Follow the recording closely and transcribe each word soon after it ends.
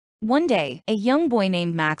One day, a young boy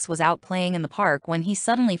named Max was out playing in the park when he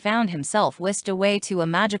suddenly found himself whisked away to a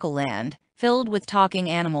magical land, filled with talking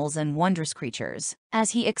animals and wondrous creatures.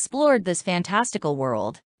 As he explored this fantastical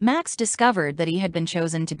world, Max discovered that he had been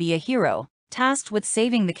chosen to be a hero, tasked with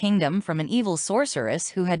saving the kingdom from an evil sorceress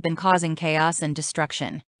who had been causing chaos and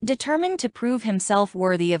destruction. Determined to prove himself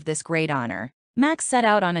worthy of this great honor, Max set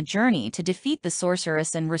out on a journey to defeat the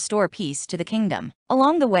sorceress and restore peace to the kingdom.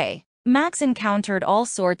 Along the way, Max encountered all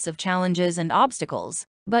sorts of challenges and obstacles,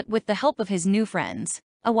 but with the help of his new friends,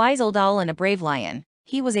 a wise old owl and a brave lion,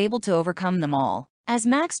 he was able to overcome them all. As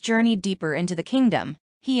Max journeyed deeper into the kingdom,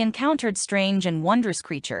 he encountered strange and wondrous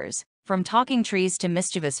creatures, from talking trees to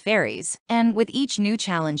mischievous fairies, and with each new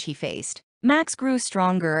challenge he faced, Max grew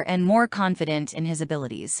stronger and more confident in his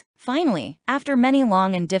abilities. Finally, after many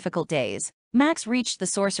long and difficult days, Max reached the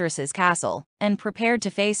sorceress's castle and prepared to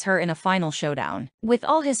face her in a final showdown. With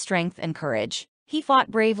all his strength and courage, he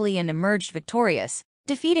fought bravely and emerged victorious,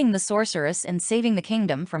 defeating the sorceress and saving the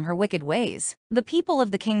kingdom from her wicked ways. The people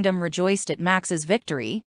of the kingdom rejoiced at Max's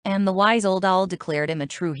victory, and the wise old owl declared him a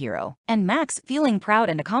true hero. And Max, feeling proud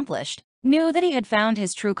and accomplished, knew that he had found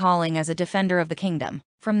his true calling as a defender of the kingdom.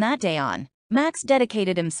 From that day on, Max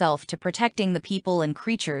dedicated himself to protecting the people and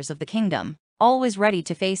creatures of the kingdom, always ready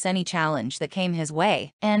to face any challenge that came his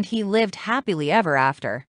way, and he lived happily ever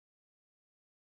after.